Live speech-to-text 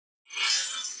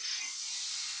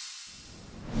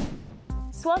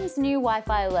Swann's new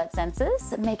Wi-Fi alert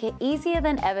sensors make it easier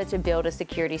than ever to build a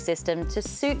security system to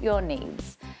suit your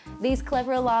needs. These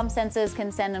clever alarm sensors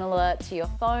can send an alert to your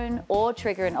phone or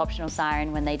trigger an optional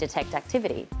siren when they detect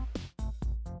activity.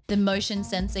 The motion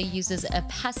sensor uses a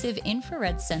passive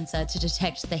infrared sensor to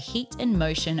detect the heat and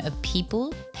motion of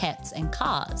people, pets, and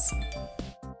cars.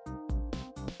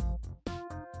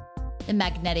 The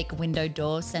magnetic window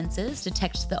door sensors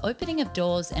detect the opening of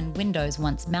doors and windows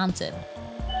once mounted.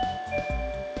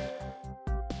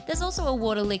 There's also a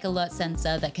water leak alert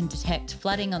sensor that can detect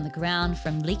flooding on the ground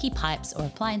from leaky pipes or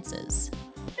appliances.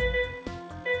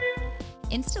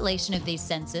 Installation of these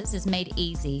sensors is made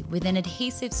easy with an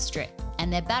adhesive strip,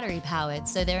 and they're battery powered,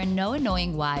 so there are no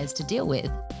annoying wires to deal with.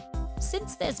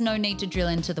 Since there's no need to drill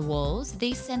into the walls,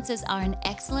 these sensors are an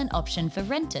excellent option for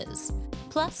renters.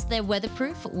 Plus, they're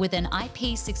weatherproof with an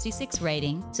IP66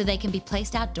 rating, so they can be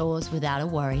placed outdoors without a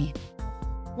worry.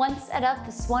 Once set up,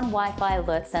 the Swann Wi-Fi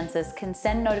alert sensors can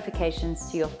send notifications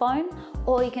to your phone,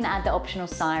 or you can add the optional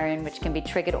siren, which can be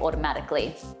triggered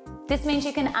automatically. This means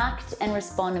you can act and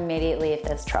respond immediately if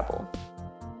there's trouble.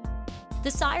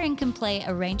 The siren can play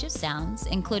a range of sounds,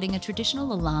 including a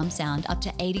traditional alarm sound up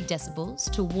to 80 decibels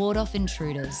to ward off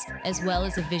intruders, as well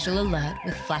as a visual alert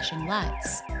with flashing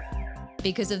lights.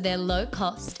 Because of their low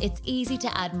cost, it's easy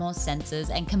to add more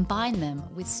sensors and combine them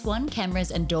with Swann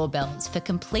cameras and doorbells for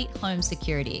complete home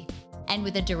security. And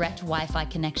with a direct Wi-Fi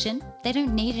connection, they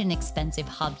don't need an expensive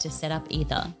hub to set up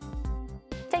either.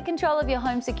 Take control of your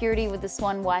home security with the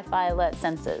Swann Wi-Fi alert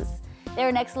sensors. They're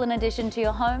an excellent addition to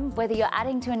your home, whether you're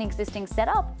adding to an existing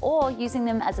setup or using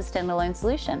them as a standalone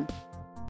solution.